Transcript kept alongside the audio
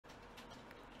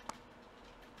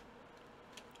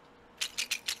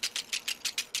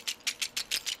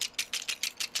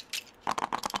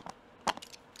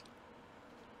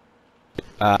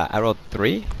I rolled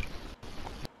 3,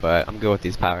 but I'm good with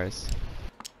these powers.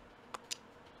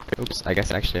 Oops, I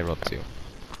guess actually I rolled 2.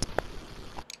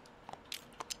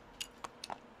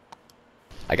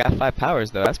 I got 5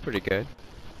 powers though, that's pretty good.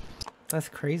 That's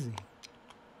crazy.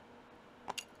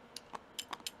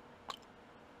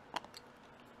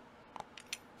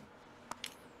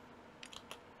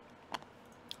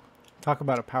 Talk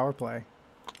about a power play.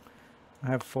 I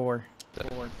have 4.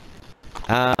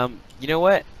 You know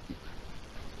what?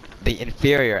 The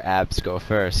inferior abs go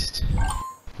first.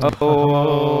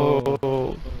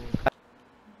 Oh.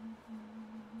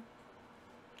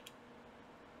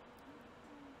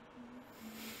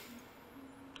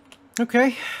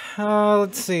 Okay,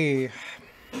 let's see.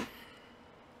 I'm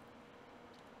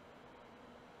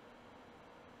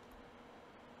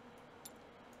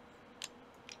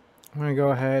gonna go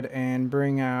ahead and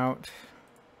bring out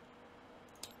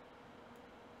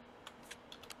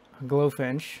a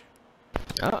glowfinch.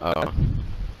 Uh-oh.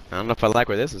 I don't know if I like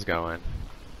where this is going.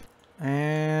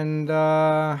 And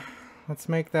let's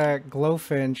make that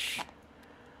glowfinch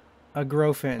a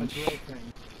growfinch.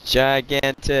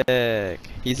 Gigantic!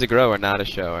 He's a grower, not a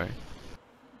shower.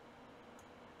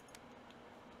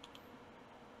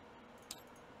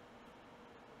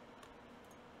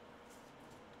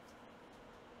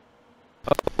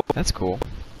 Oh, that's cool.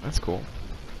 That's cool.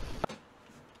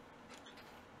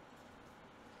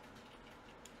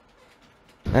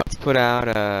 Let's put out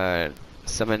a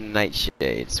summon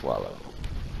nightshade swallow.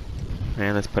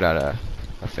 And let's put out a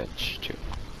finch too.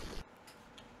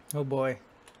 Oh boy.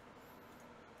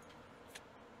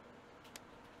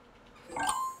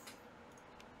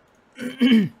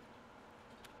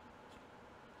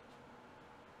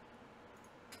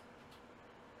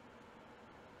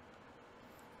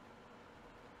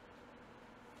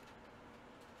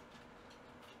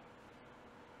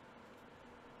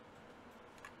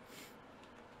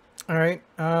 All right,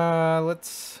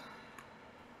 let's.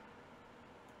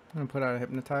 I'm gonna put out a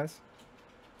hypnotize.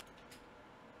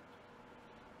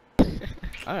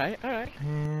 All right, all right.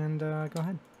 And go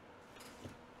ahead.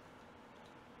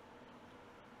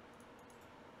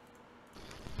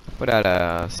 Put out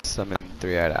a summon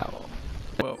 3-eyed owl.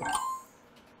 Whoa.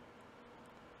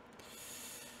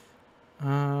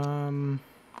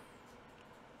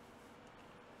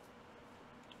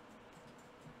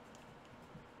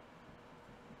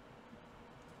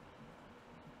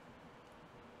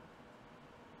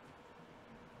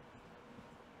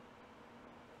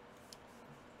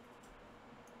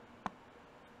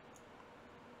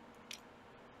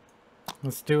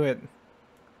 Let's do it.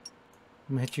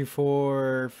 I'm gonna hit you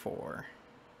for 4.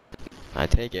 I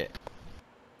take it.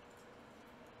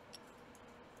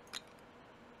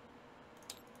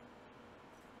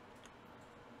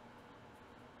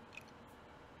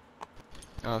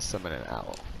 I'll summon an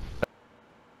owl.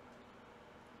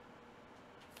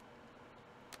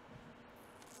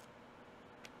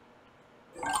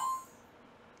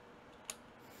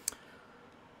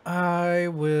 I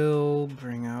will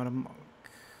bring out a monk.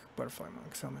 Butterfly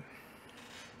monk summon.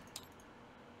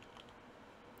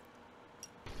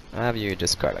 I'll have you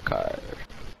discard a card.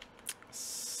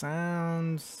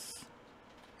 Sounds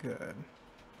good.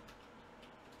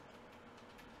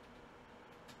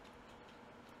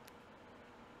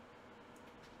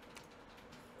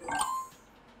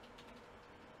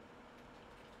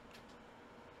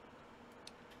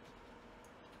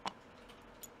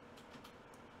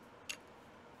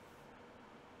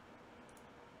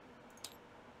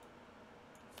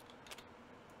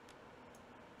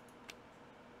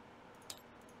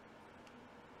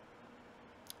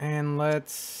 And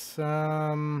let's,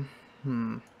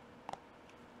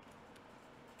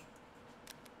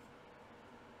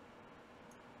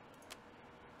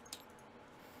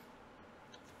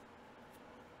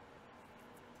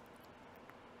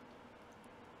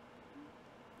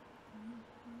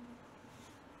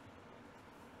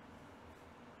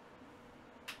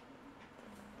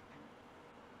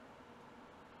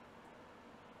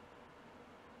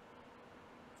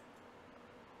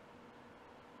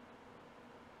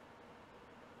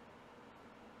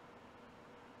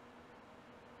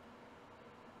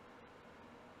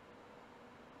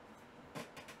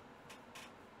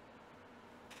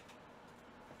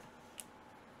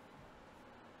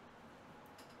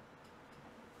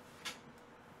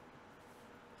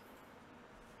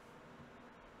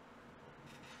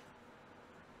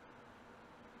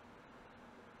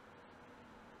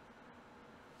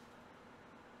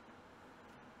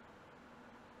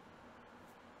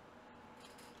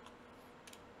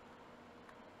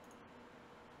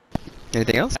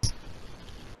 Anything else?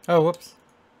 oh, whoops.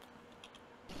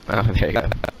 Oh, there you go.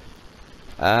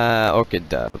 Orchid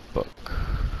book.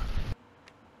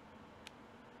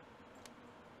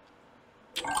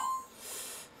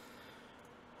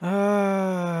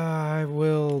 I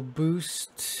will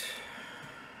boost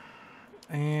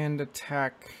and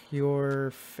attack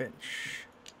your Finch.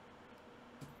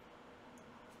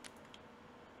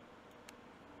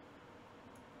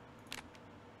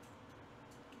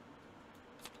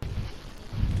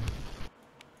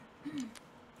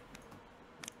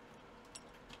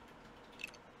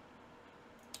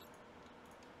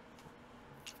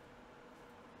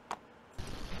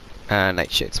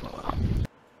 Nightshade Swallow.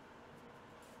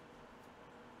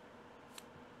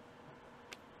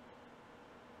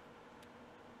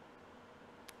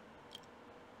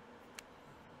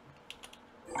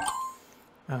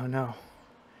 Oh no.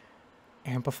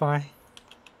 Amplify?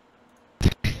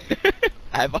 I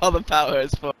have all the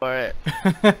powers for it.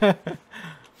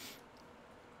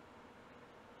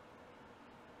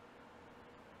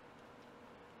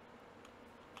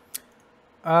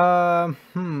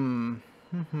 Hmm.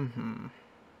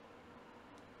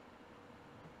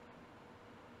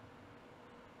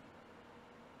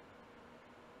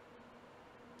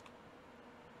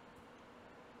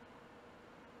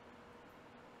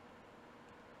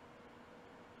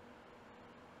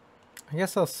 I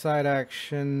guess I'll side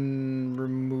action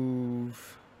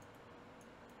remove.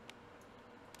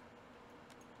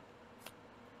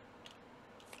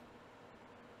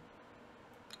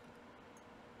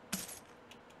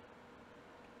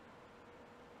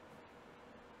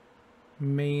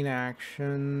 Main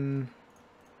action.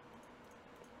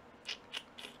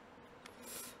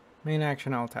 Main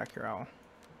action, I'll attack your owl.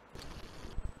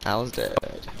 Owl's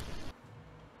dead.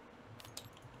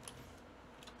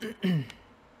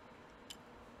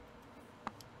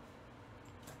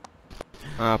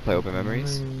 I'll play Open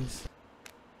Memories.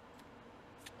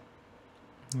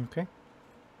 Okay.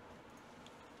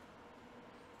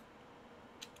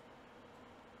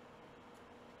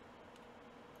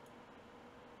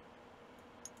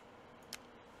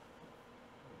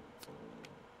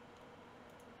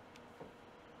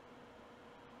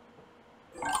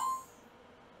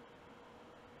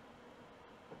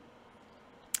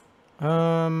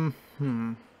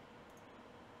 Hmm.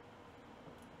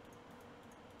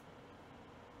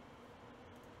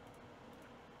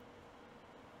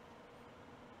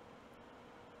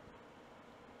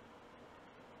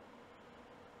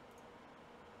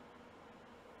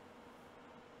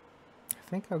 I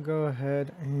think I'll go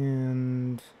ahead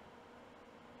and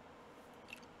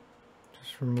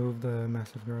just remove the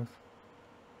massive growth.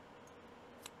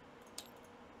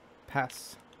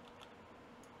 Pass.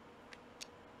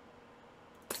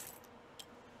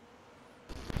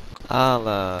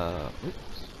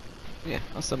 Oops. Yeah,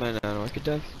 I'll summon an Orchid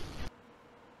Dove.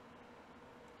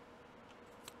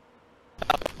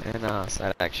 And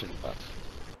side action buff.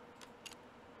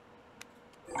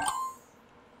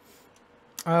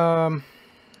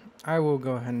 I will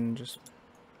go ahead and just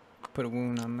put a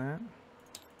wound on that.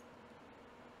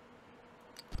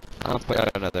 I'll put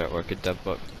out another Orchid Dove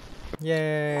book.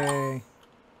 Yay!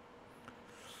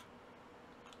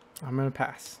 I'm gonna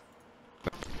pass.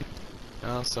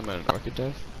 I'll summon an Orchid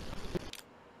Dove.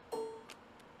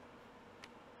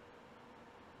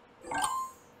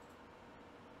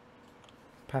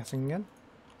 Passing again.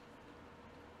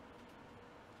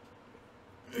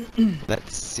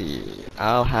 Let's see.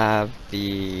 I'll have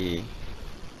the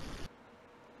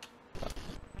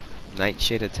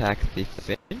Nightshade attack the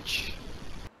Finch.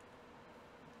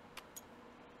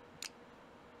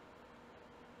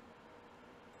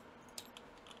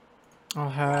 I'll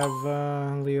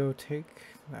have Leo take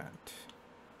that.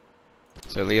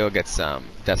 So Leo gets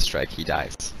Death Strike. He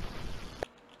dies.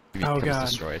 He Oh becomes god.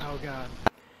 destroyed. Oh god.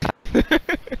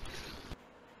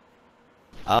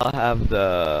 I'll have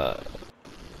the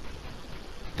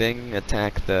thing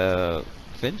attack the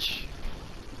Finch.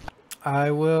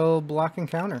 I will block and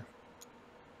counter.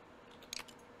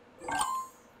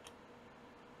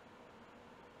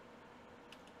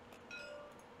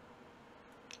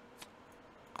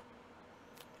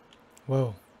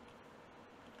 Whoa.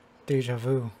 Deja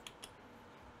vu.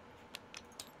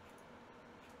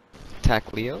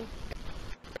 Attack Leo.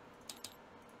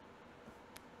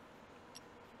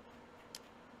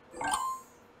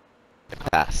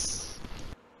 Pass.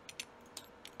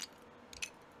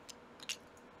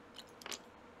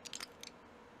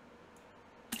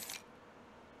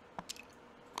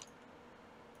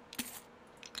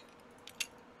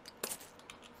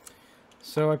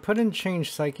 So I put in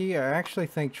change psyche. I actually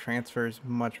think transfer is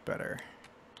much better.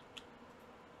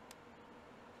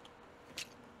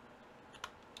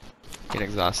 You can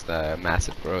exhaust the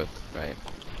massive growth, right?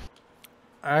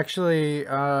 Actually,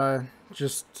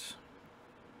 just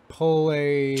pull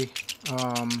a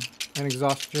an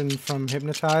exhaustion from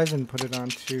Hypnotize and put it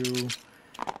onto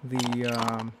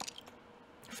the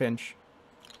Finch.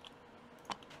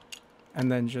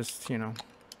 And then just, you know,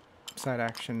 side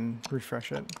action,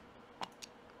 refresh it.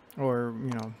 Or,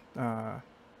 you know,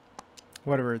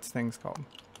 whatever its thing's called.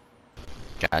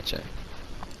 Gotcha.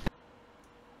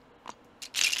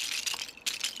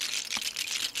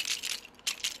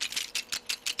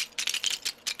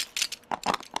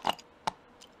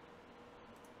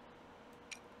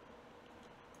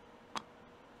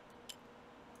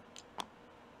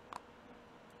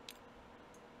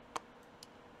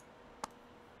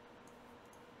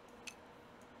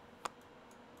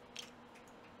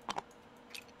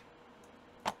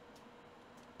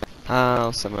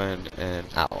 I'll summon an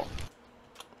owl.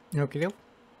 Okie doke.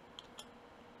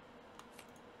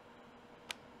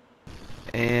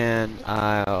 And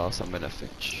I'll summon a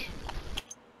finch.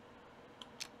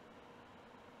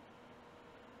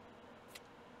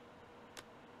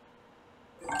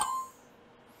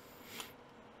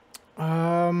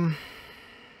 I'll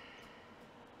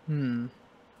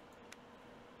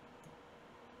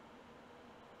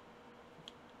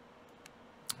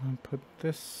put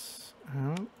this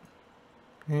out.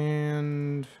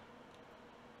 And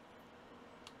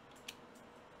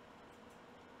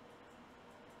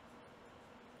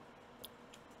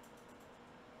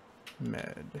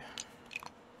med.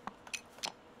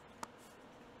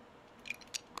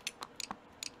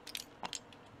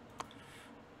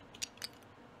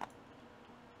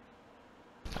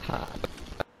 Ha.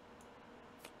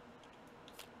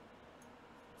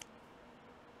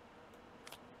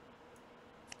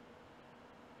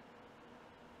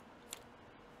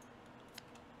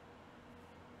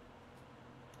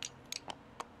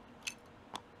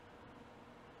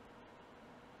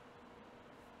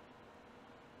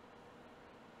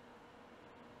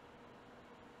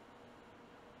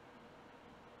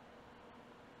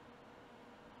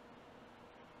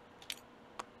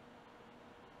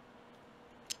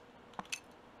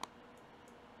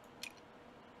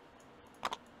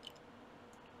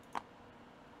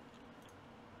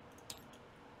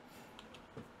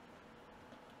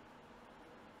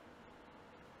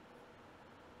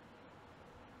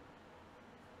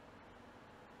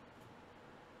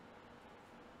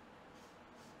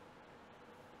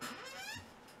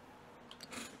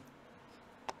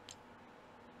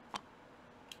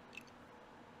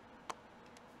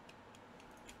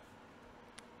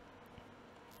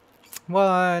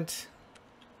 What?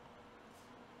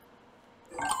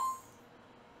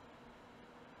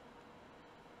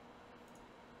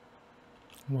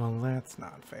 Well, that's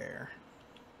not fair.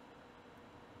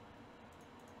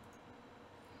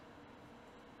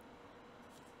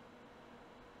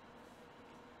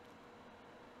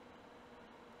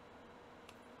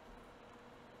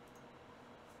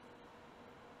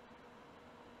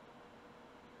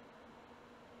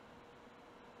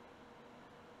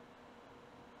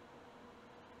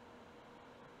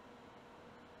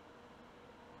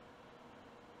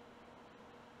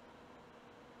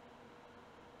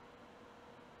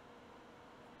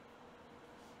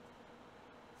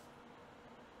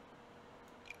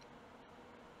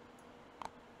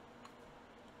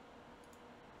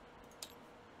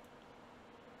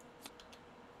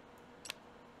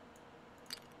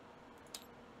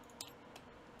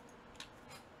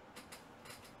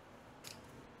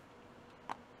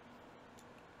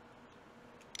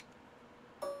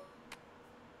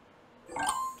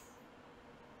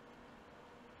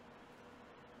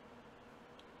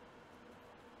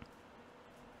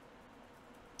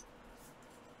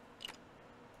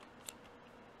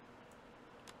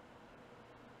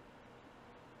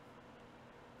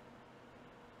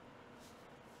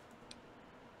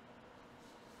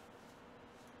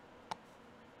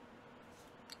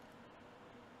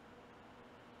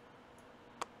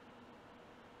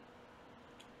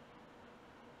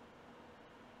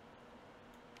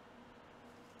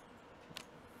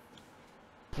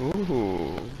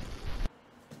 Ooh.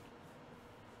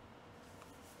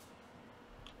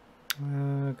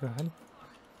 Go ahead.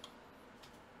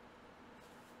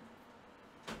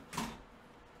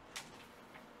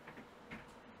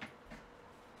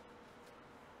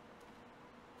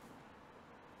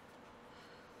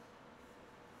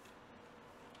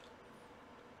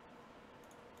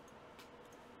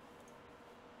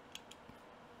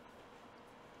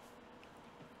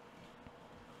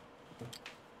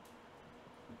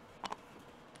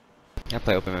 I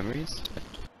play Open Memories.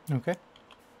 Okay.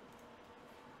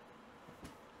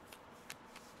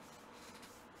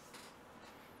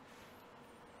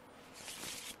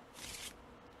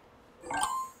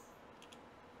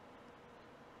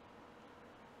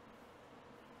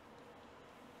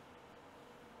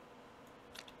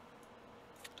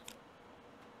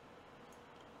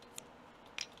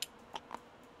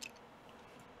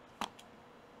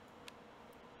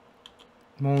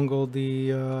 Mongol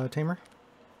the tamer.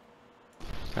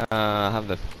 Have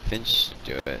the Finch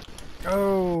do it.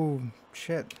 Oh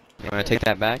shit. You wanna take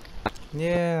that back?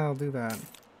 Yeah, I'll do that.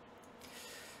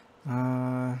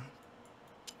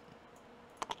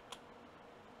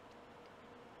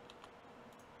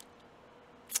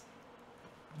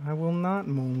 I will not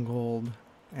Mongol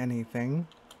anything.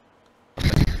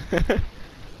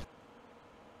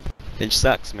 Finch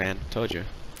sucks, man. Told you.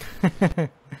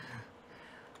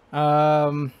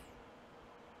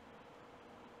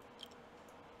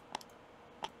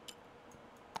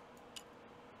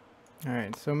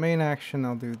 Alright, so main action,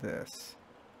 I'll do this.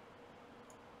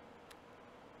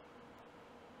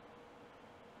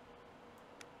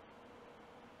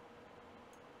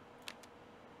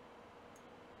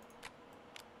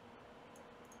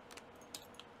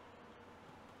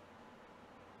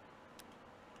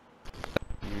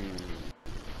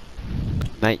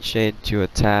 Nightshade to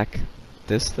attack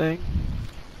this thing.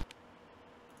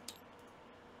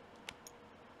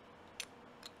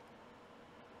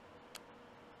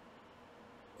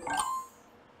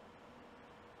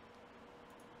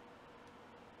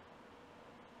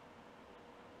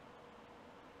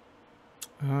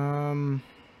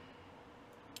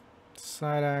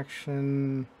 Side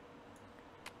action.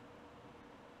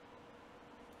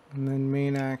 And then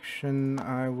main action,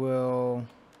 I will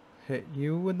hit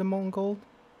you with the Mongol.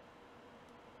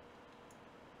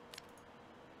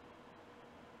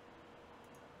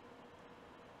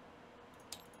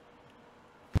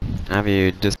 Have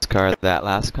you discard that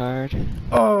last card?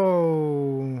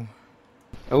 Oh!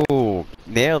 Oh,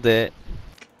 nailed it.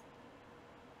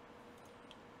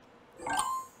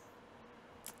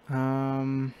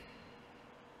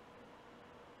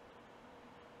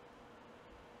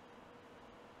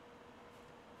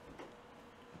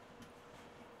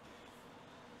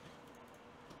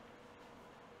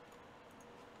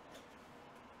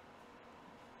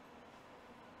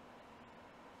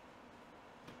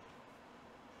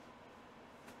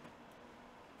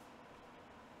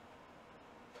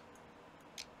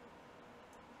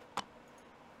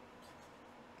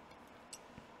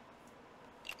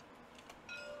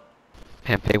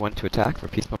 And pay 1 to attack for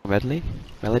peaceful melody.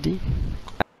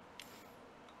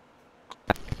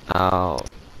 Oh.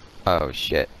 Oh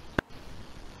shit.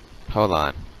 Hold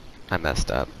on. I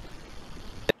messed up.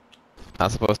 I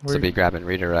was supposed to be grabbing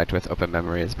redirect with open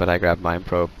memories, but I grabbed mind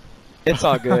probe. It's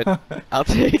all good. I'll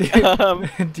take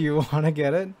Do you want to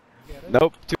get it?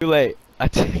 Nope, too late.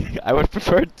 I would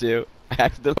prefer to. I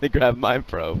accidentally grabbed mind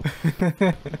probe.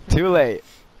 Too late.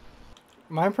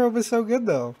 Mind probe is so good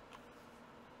though.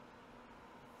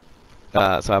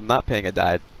 So I'm not paying a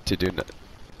die to do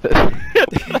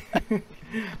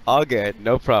all good,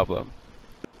 no problem.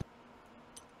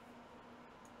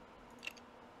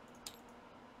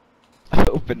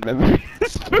 Open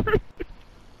memories.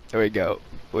 There we go.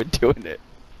 We're doing it.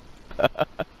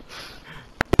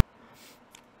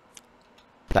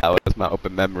 That was my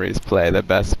open memories play, the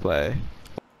best play.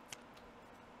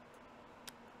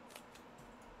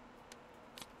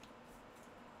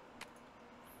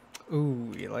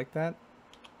 Ooh, you like that?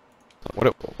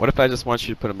 What if I just want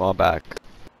you to put them all back?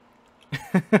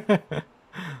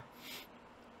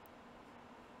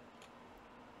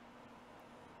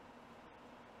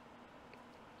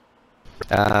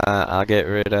 I'll get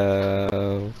rid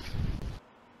of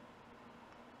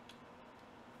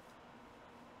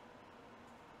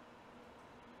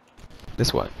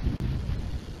this one.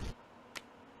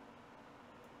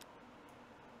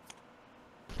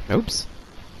 Oops.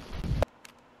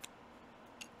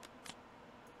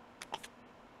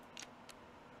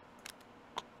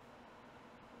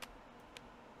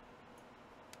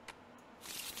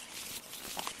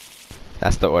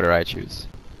 That's the order I choose.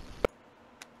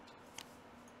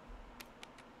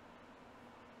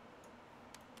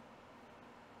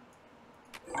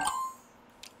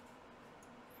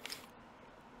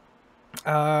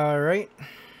 Right.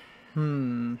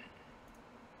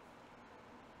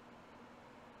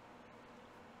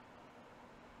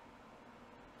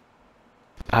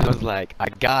 I was like, I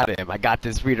got him. I got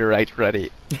this reader right ready.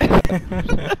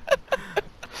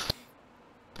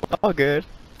 All good.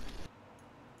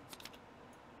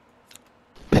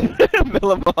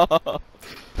 Mill 'em all.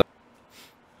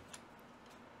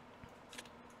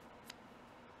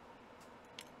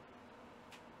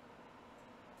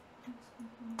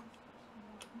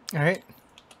 Alright.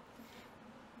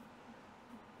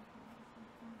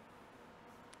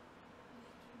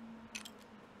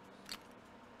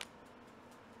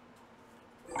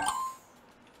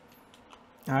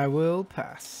 I will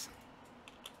pass.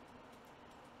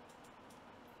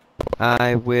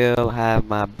 I will have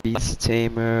my beast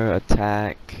tamer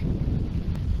attack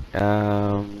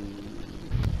No.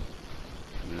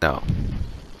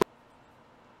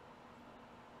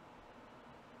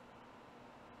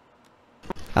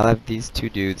 I'll have these two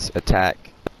dudes attack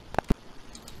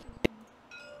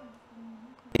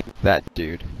that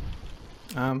dude.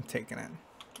 I'm taking it.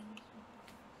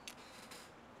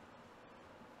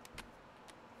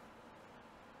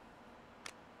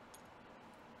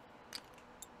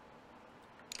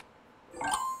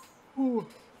 Ooh.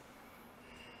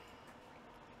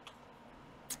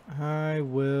 I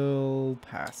will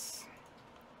pass.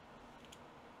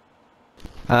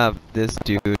 Have this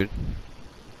dude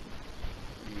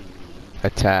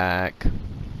attack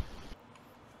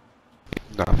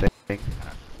nothing.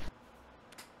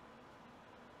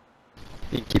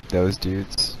 You can keep those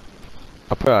dudes.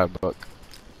 I'll put out a book.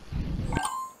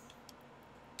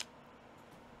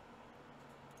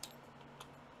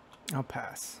 I'll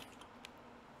pass.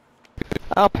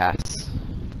 I'll pass.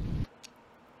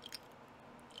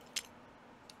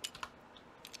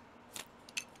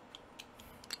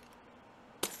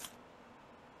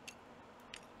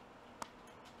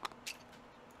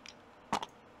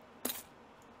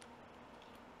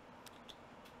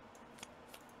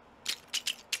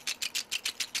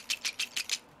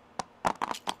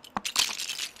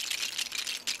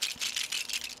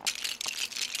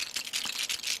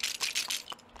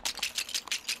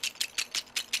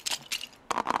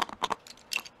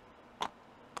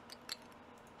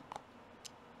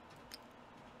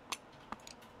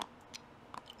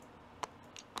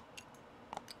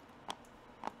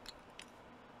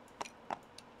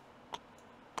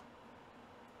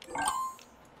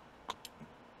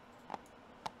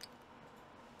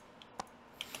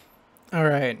 All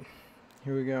right,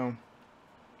 here we go.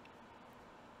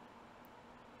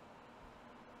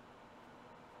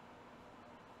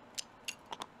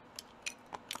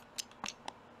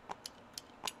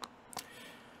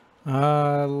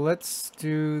 Let's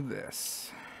do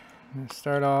this. I'm gonna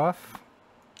start off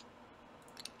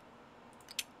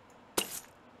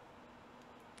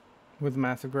with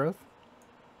massive growth.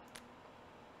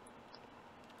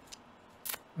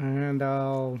 And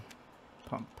I'll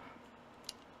pump.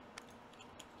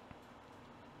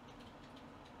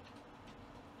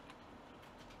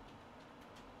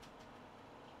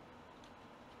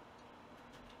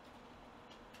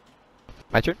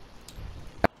 My turn?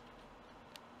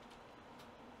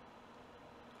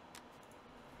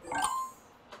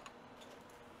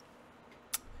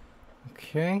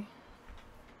 Okay.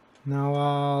 Now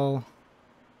I'll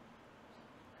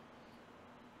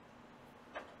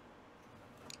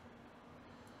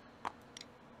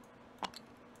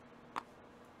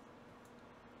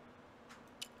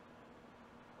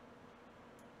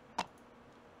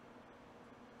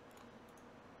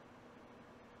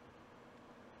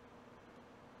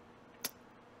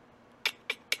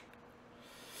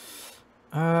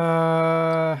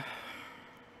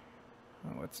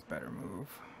what's a better move?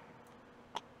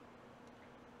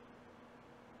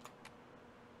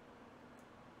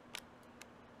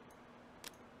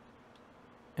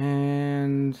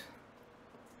 And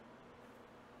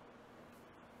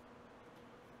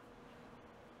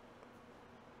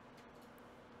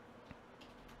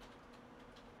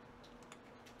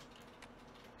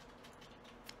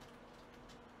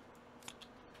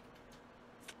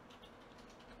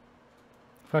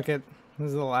fuck it. This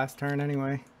is the last turn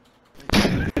anyway.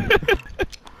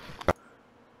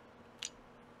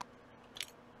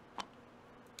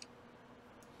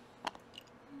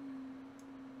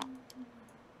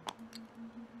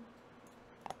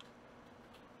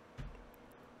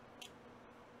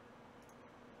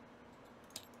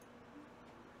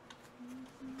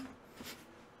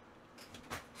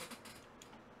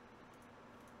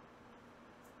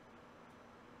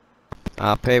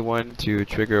 I'll pay one to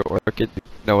trigger Orchid.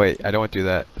 No wait, I don't want to do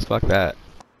that. Fuck that.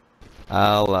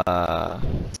 I'll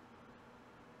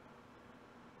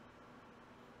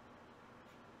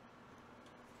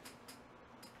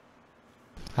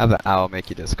have the owl make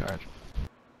you discard.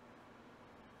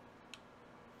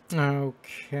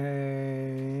 Okay,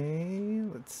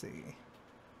 let's see.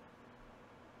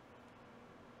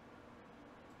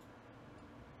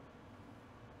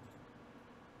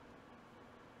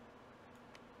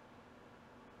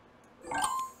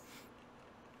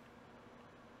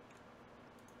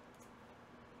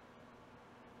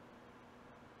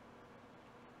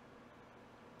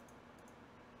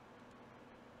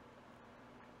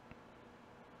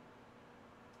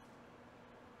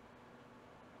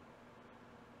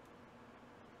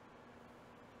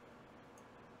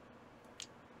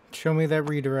 Show me that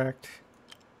redirect.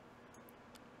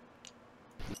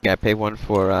 Yeah, pay one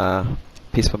for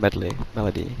Peaceful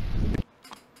Melody.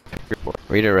 Report.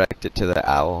 Redirect it to the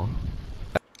owl.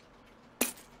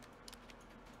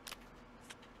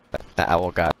 The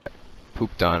owl got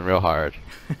pooped on real hard.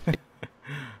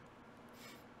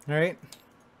 Alright.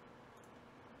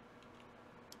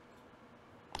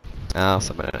 I'll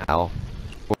summon an owl.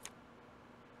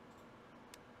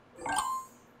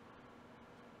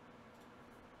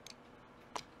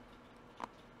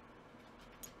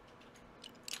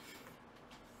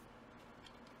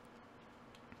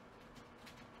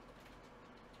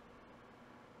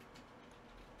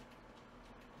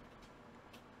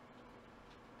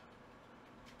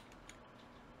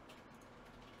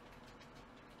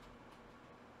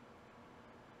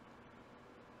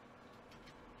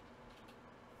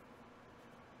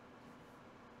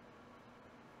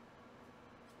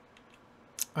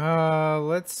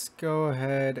 Let's go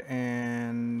ahead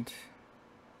and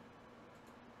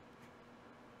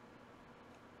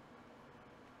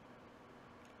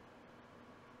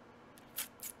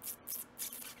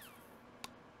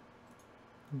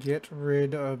get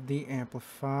rid of the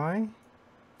amplify.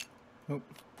 Oh,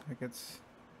 that gets...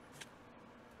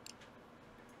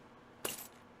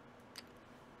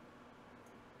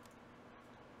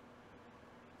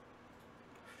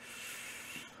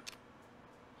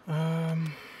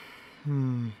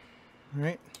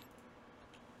 Right.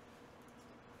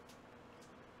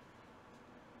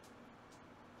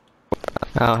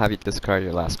 I'll have you discard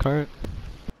your last card.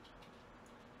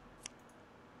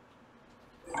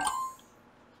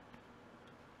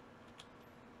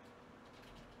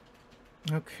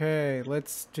 Okay,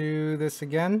 let's do this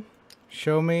again.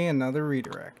 Show me another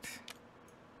redirect.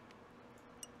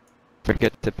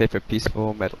 Forget to pay for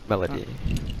peaceful melody.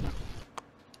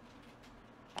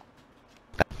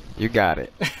 You got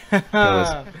it.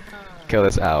 Kill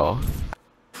this owl.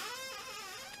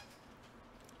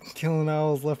 Killing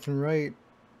owls left and right.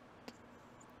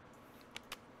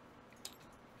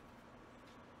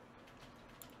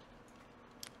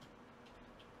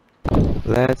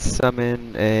 Let's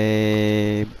summon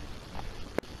this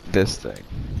thing.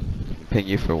 Ping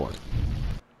you for 1.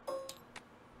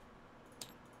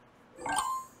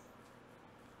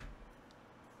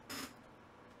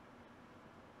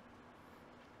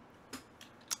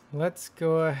 Let's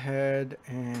go ahead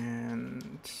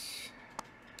and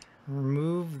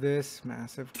remove this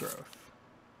massive growth.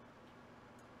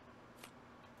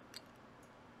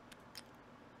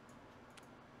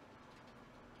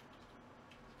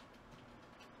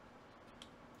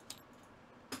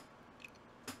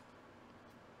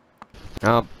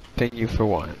 I'll ping you for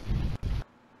 1.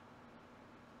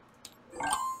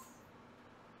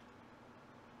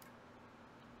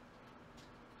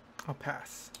 I'll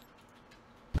pass.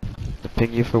 I'll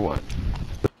ping you for 1.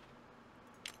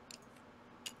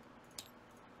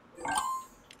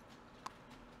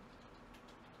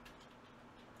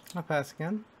 I'll pass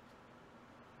again.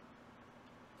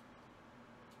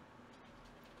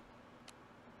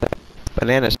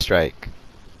 Banana strike.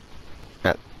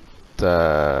 At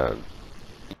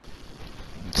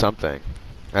something.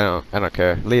 I don't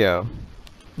care. Leo.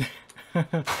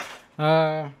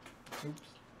 Oops.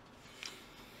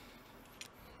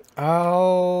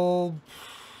 I'll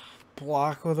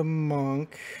block with a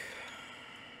monk.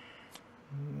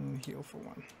 Heal for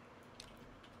 1.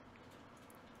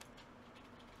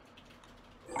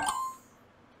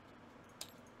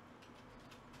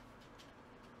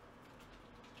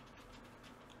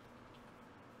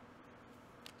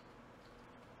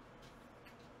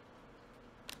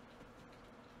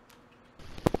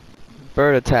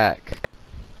 Bird attack.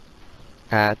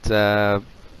 At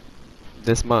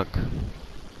this monk.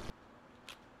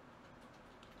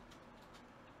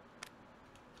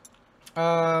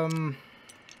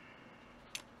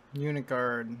 Unit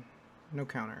guard. No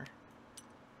counter.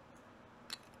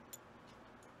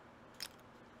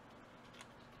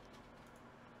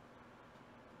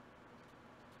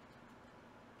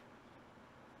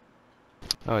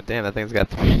 Oh damn, that thing's got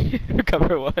 3.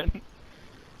 Recover 1.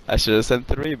 I should have sent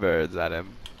 3 birds at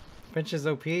him. Finch is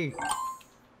OP.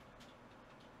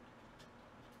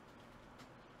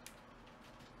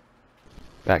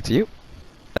 Back to you.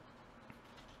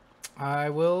 I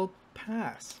will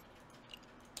pass.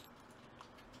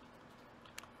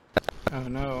 Oh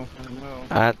no, oh no.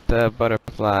 At the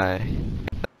butterfly.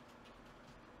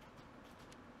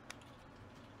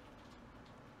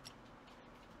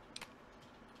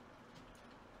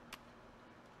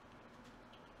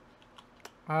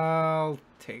 I'll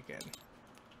take it.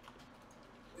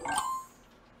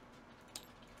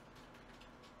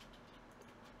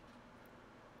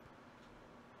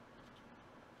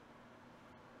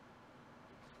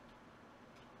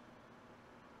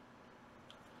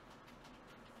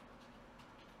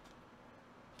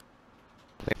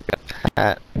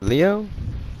 Leo?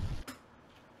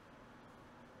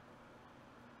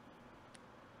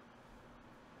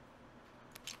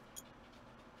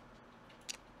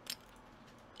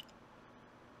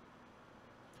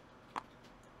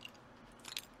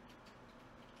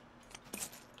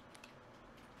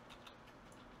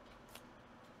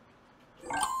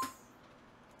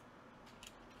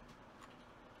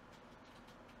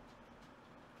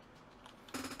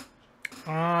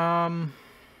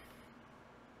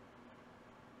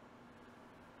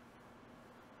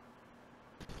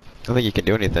 I don't think you can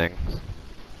do anything.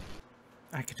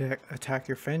 I could attack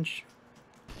your Finch.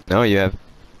 No, you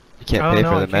can't Oh pay no,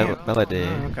 for I the can't. melody.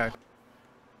 Oh, okay.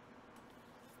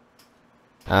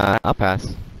 I'll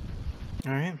pass.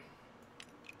 All right.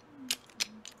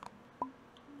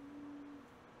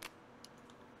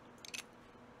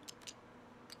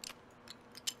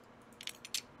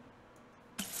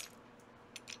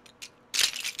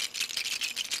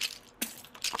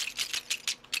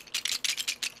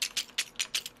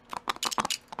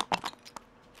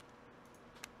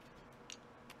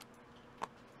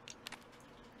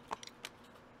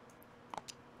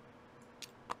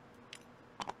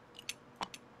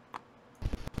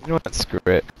 You know what? Screw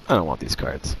it. I don't want these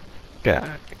cards. Get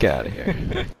out of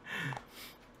here.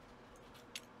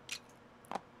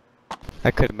 I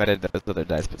could have meted those other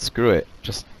dice, but screw it.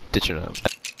 Just ditching them.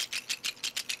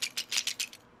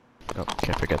 Oh,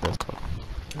 can't forget this one.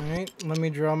 All right. Let me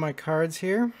draw my cards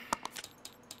here.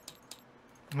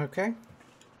 Okay.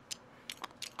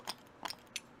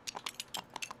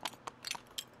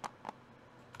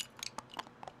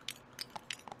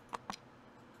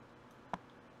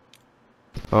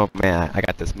 Oh man, I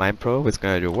got this mind probe. It's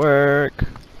gonna do work.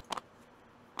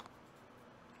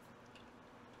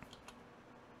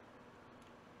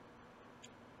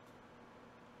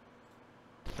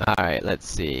 Alright, let's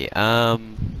see.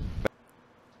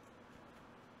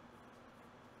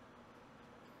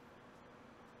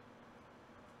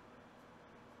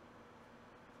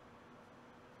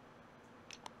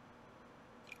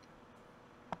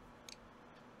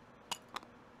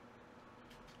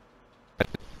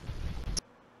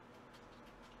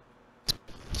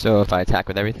 So if I attack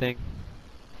with everything,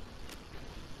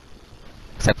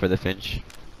 except for the Finch.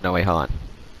 No, wait, hold on.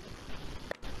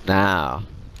 Now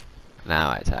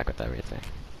I attack with everything.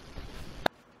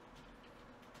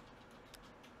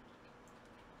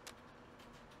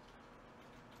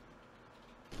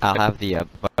 I'll have the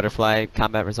butterfly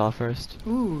combat resolve first.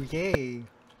 Ooh, yay.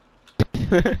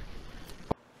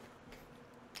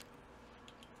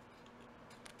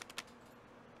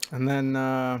 And then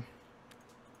I'm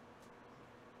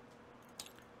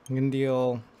gonna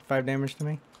deal 5 damage to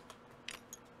me.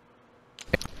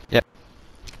 Yep.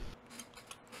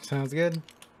 Sounds good.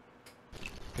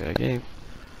 Good game.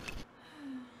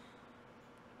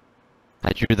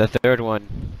 I drew the third one.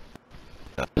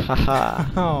 Haha.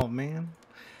 Oh man.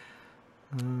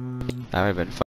 That would have been fun.